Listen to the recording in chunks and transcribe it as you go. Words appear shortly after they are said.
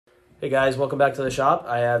Hey guys, welcome back to the shop.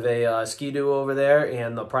 I have a Skidoo over there,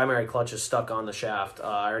 and the primary clutch is stuck on the shaft.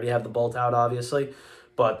 I already have the bolt out, obviously,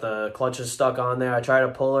 but the clutch is stuck on there. I tried to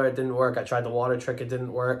pull her, it didn't work. I tried the water trick, it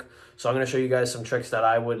didn't work. So I'm going to show you guys some tricks that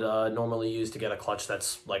I would normally use to get a clutch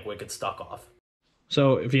that's like wicked stuck off.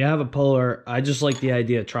 So if you have a puller, I just like the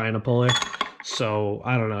idea of trying a puller. So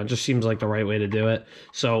I don't know, it just seems like the right way to do it.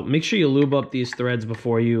 So make sure you lube up these threads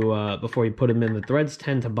before you put them in. The threads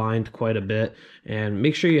tend to bind quite a bit, and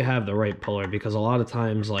make sure you have the right puller, because a lot of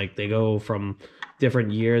times like they go from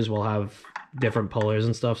different years. We'll have different pullers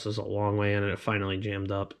and stuff, so it's a long way in and it finally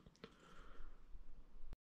jammed up.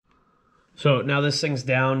 So now this thing's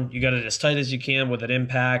down. You got it as tight as you can with an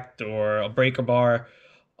impact or a breaker bar.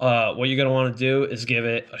 What you're gonna want to do is give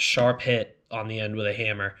it a sharp hit on the end with a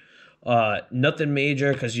hammer. Nothing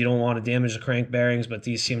major, because you don't want to damage the crank bearings, but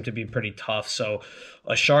these seem to be pretty tough. So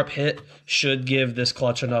a sharp hit should give this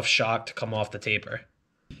clutch enough shock to come off the taper.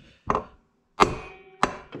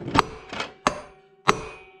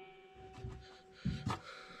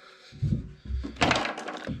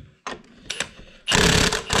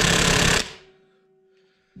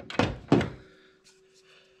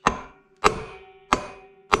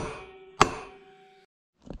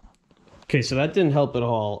 Okay, so that didn't help at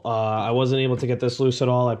all. I wasn't able to get this loose at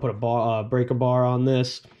all. I put a breaker bar on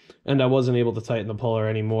this, and I wasn't able to tighten the puller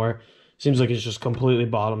anymore. Seems like it's just completely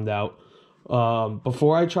bottomed out.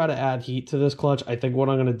 Before I try to add heat to this clutch, I think what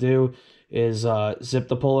I'm going to do is zip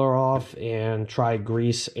the puller off and try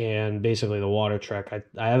grease and basically the water trick.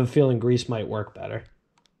 I have a feeling grease might work better.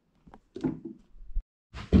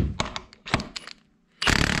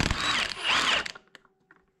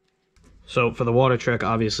 So for the water trick,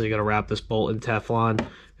 obviously you got to wrap this bolt in Teflon.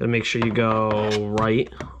 Gotta make sure you go right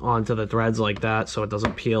onto the threads like that, so it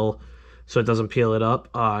doesn't peel. It up.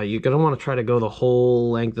 You're gonna want to try to go the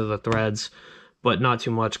whole length of the threads, but not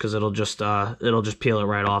too much, because it'll just peel it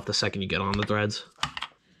right off the second you get on the threads.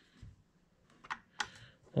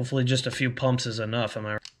 Hopefully, just a few pumps is enough. Am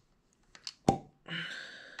I right? All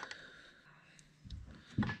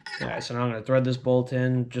right, so now I'm gonna thread this bolt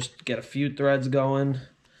in, just get a few threads going.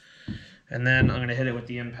 And then I'm going to hit it with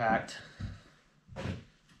the impact.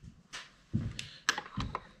 And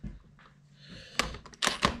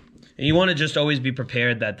you want to just always be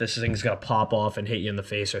prepared that this thing's going to pop off and hit you in the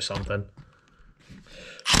face or something.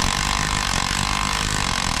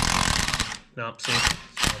 Nope, see?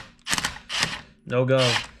 No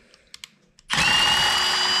go.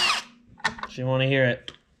 She want to hear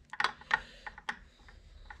it.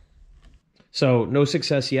 So no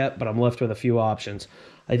success yet, but I'm left with a few options.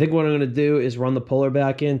 I think what I'm going to do is run the puller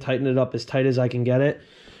back in, tighten it up as tight as I can get it,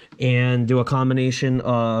 and do a combination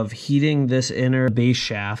of heating this inner base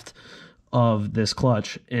shaft of this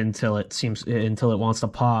clutch until it wants to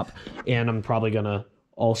pop, and I'm probably going to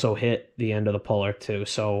also hit the end of the puller too.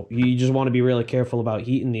 So you just want to be really careful about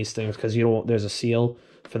heating these things, because there's a seal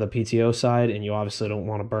for the PTO side, and you obviously don't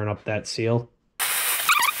want to burn up that seal.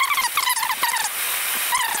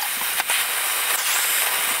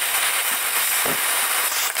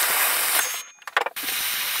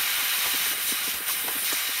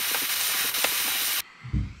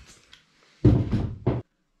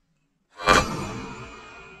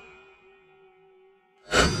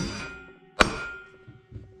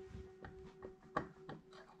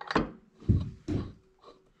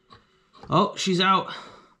 Oh, she's out.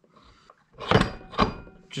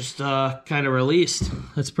 Just kind of released.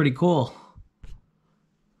 That's pretty cool.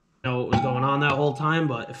 I know what was going on that whole time,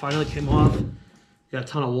 but it finally came off. Got a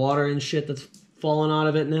ton of water and shit that's falling out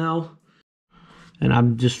of it now. And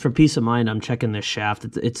I'm just, for peace of mind, I'm checking this shaft.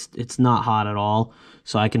 It's not hot at all,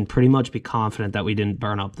 so I can pretty much be confident that we didn't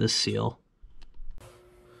burn up this seal.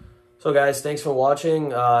 So guys, thanks for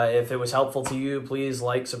watching. If it was helpful to you, please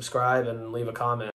like, subscribe, and leave a comment.